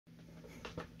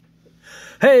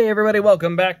Hey everybody,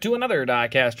 welcome back to another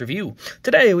Diecast review.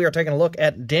 Today we are taking a look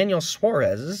at Daniel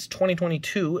Suarez's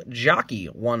 2022 Jockey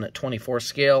 124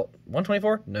 scale.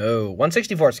 124? No,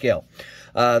 164 scale.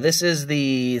 This is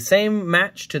the same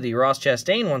match to the Ross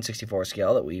Chastain 164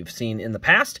 scale that we've seen in the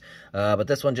past, but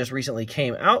this one just recently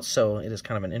came out, so it is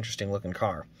kind of an interesting looking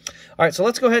car. Alright, so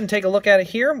let's go ahead and take a look at it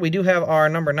here. We do have our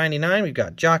number 99, we've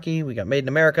got Jockey, we got Made in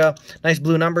America, nice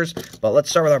blue numbers, but let's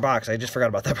start with our box. I just forgot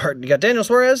about that part. You got Daniel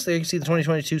Suarez, there you can see the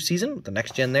 2022 season with the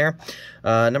next gen there.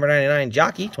 Number 99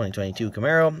 Jockey, 2022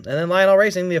 Camaro, and then Lionel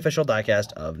Racing, the official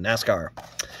diecast of NASCAR.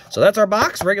 So that's our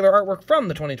box, regular artwork from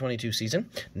the 2022 season.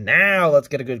 Now let's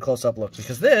get a good close-up look,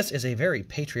 because this is a very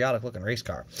patriotic-looking race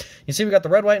car. You see we got the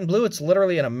red, white, and blue. It's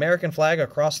literally an American flag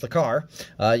across the car.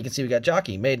 You can see we got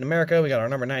Jockey, Made in America. We got our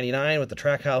number 99 with the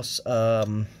Trackhouse,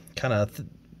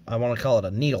 I want to call it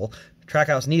a needle.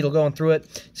 Trackhouse needle going through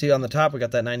it. See on the top, we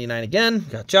got that 99 again.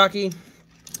 We got Jockey.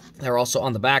 They're also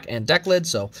on the back and deck lid,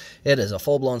 so it is a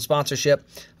full-blown sponsorship.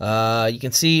 You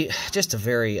can see just a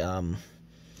very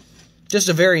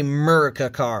America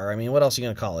car. I mean, what else are you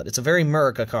going to call it? It's a very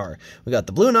America car. We got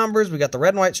the blue numbers, we got the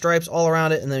red and white stripes all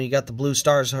around it, and then you got the blue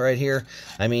stars right here.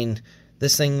 I mean,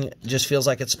 this thing just feels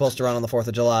like it's supposed to run on the 4th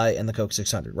of July and the Coke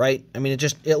 600, right? I mean,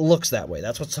 it looks that way.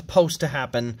 That's what's supposed to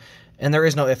happen, and there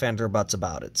is no ifs, ands, or buts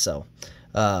about it, so...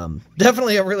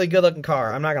 definitely a really good looking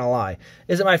car, I'm not gonna lie.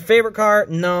 Is it my favorite car?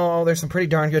 No, there's some pretty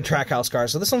darn good Trackhouse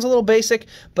cars. So this one's a little basic,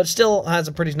 but still has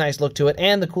a pretty nice look to it.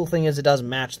 And the cool thing is it does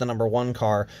match the number 1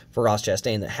 car for Ross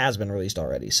Chastain that has been released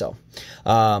already. So,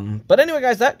 but anyway,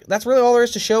 guys, that's really all there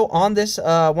is to show on this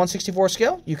 164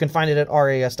 scale. You can find it at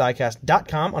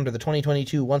rasdiecast.com under the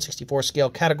 2022 164 scale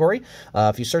category.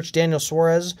 If you search Daniel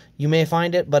Suarez, you may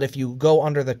find it, but if you go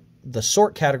under the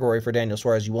sort category for Daniel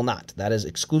Suarez, you will not. That is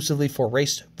exclusively for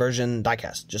race version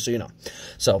diecast, just so you know.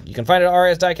 So you can find it at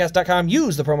rasdiecast.com.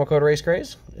 Use the promo code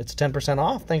RACECRAZE. It's 10%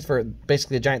 off. Thanks for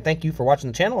basically a giant thank you for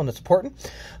watching the channel and supporting.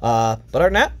 But other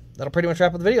than that, that'll pretty much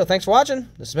wrap up the video. Thanks for watching.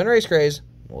 This has been RaceCraze.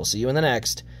 We'll see you in the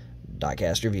next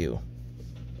Diecast review.